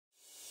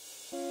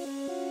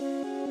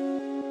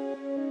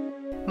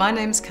My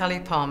name's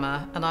Callie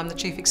Palmer and I'm the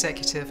Chief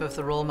Executive of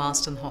the Royal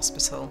Marsden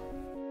Hospital.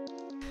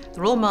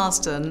 The Royal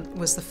Marsden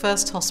was the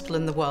first hospital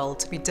in the world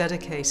to be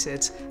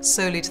dedicated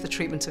solely to the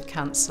treatment of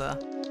cancer.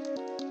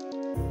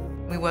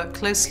 We work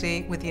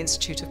closely with the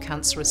Institute of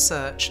Cancer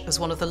Research as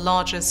one of the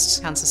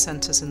largest cancer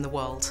centres in the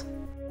world.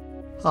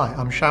 Hi,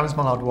 I'm Shams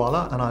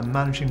Maladwala and I'm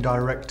Managing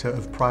Director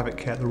of Private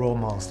Care at the Royal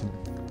Marsden.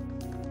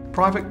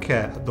 Private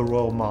care at the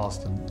Royal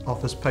Marsden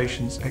offers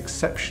patients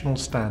exceptional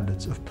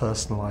standards of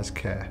personalised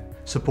care,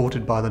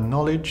 supported by the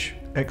knowledge,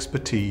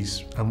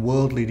 expertise and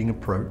world-leading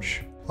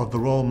approach of the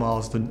Royal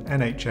Marsden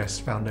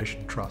NHS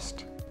Foundation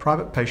Trust.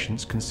 Private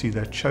patients can see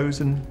their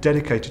chosen,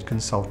 dedicated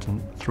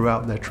consultant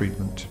throughout their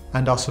treatment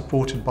and are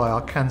supported by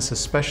our cancer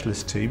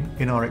specialist team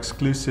in our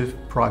exclusive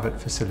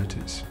private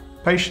facilities.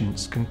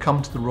 Patients can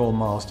come to the Royal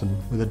Marsden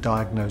with a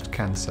diagnosed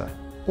cancer,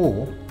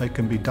 or they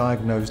can be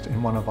diagnosed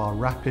in one of our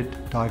rapid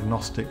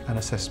diagnostic and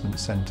assessment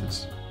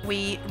centres.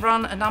 We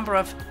run a number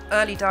of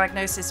early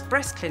diagnosis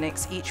breast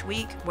clinics each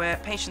week where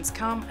patients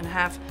come and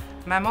have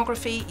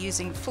mammography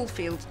using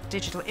full-field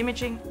digital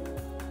imaging.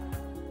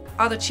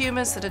 Other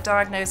tumours that are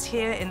diagnosed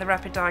here in the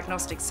Rapid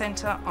Diagnostic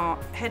Centre are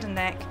head and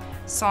neck,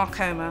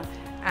 sarcoma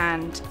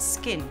and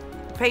skin.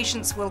 The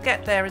patients will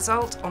get their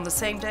result on the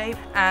same day,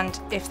 and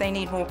if they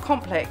need more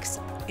complex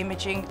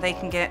imaging, they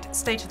can get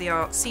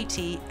state-of-the-art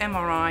CT,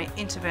 MRI,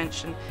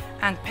 intervention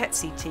and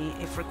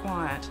PET-CT if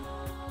required.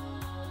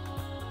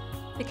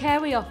 The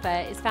care we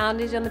offer is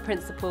founded on the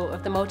principle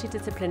of the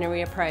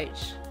multidisciplinary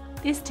approach.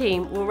 This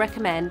team will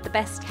recommend the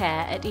best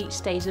care at each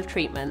stage of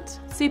treatment,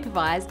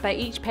 supervised by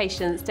each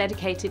patient's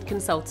dedicated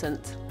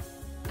consultant.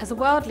 As a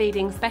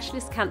world-leading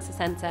specialist cancer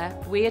centre,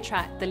 we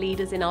attract the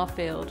leaders in our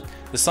field.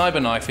 The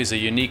CyberKnife is a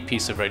unique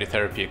piece of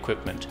radiotherapy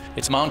equipment.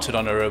 It's mounted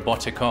on a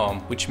robotic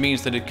arm, which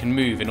means that it can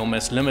move in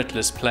almost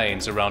limitless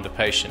planes around a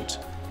patient.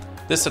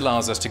 This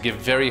allows us to give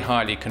very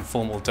highly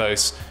conformal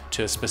dose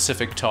to a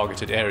specific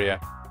targeted area.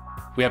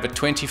 We have a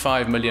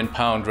 £25 million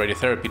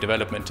radiotherapy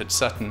development at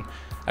Sutton,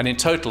 and in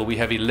total we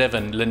have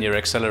 11 linear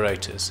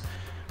accelerators.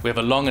 We have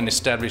a long and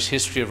established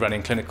history of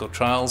running clinical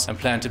trials and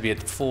plan to be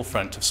at the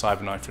forefront of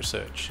CyberKnife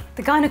research.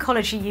 The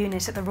Gynecology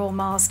Unit at the Royal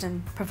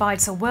Marsden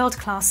provides a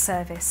world-class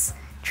service,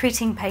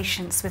 treating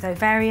patients with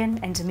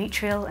ovarian,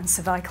 endometrial and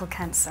cervical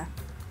cancer.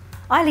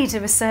 I lead a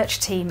research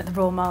team at the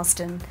Royal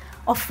Marsden,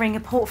 offering a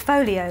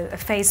portfolio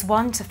of Phase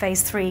 1 to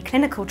Phase 3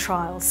 clinical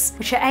trials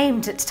which are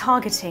aimed at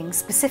targeting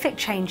specific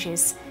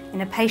changes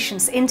in a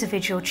patient's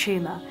individual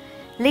tumour,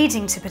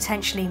 leading to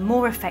potentially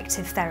more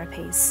effective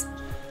therapies.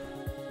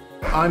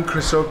 I'm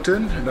Chris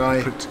Ogden and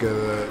I put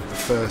together the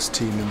first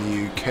team in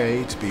the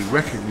UK to be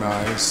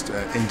recognised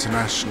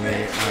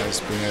internationally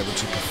as being able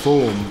to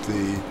perform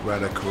the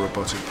radical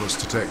robotic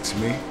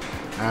prostatectomy,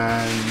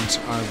 and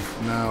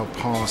I've now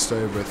passed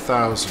over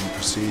 1,000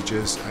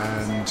 procedures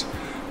and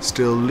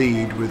still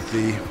lead with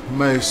the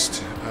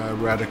most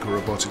radical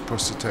robotic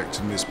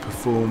prostatectomies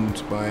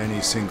performed by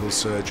any single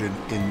surgeon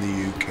in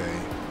the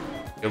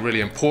UK. A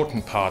really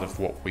important part of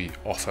what we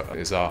offer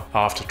is our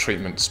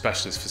after-treatment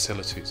specialist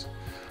facilities,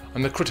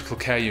 and the critical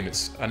care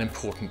unit's an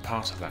important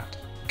part of that.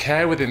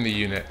 Care within the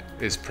unit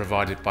is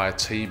provided by a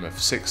team of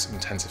 6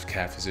 intensive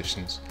care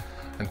physicians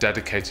and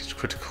dedicated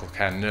critical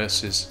care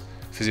nurses,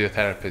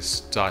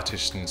 physiotherapists,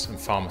 dietitians and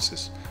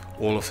pharmacists,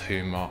 all of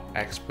whom are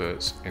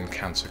experts in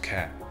cancer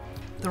care.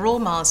 The Royal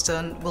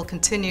Marsden will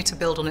continue to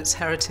build on its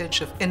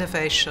heritage of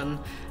innovation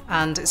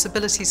and its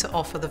ability to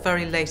offer the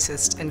very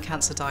latest in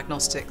cancer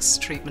diagnostics,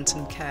 treatment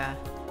and care.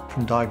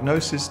 From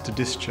diagnosis to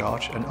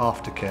discharge and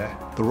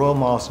aftercare, the Royal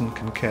Marsden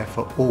can care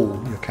for all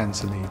your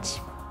cancer needs.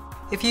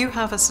 If you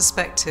have a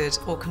suspected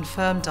or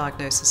confirmed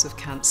diagnosis of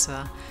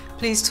cancer,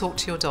 please talk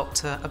to your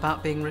doctor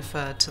about being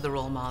referred to the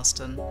Royal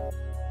Marsden.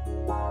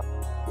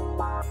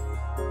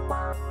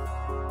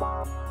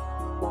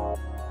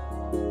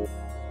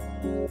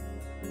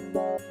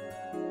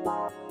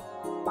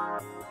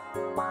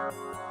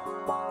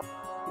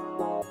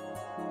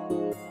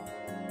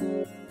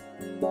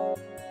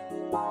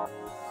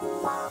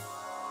 Wow.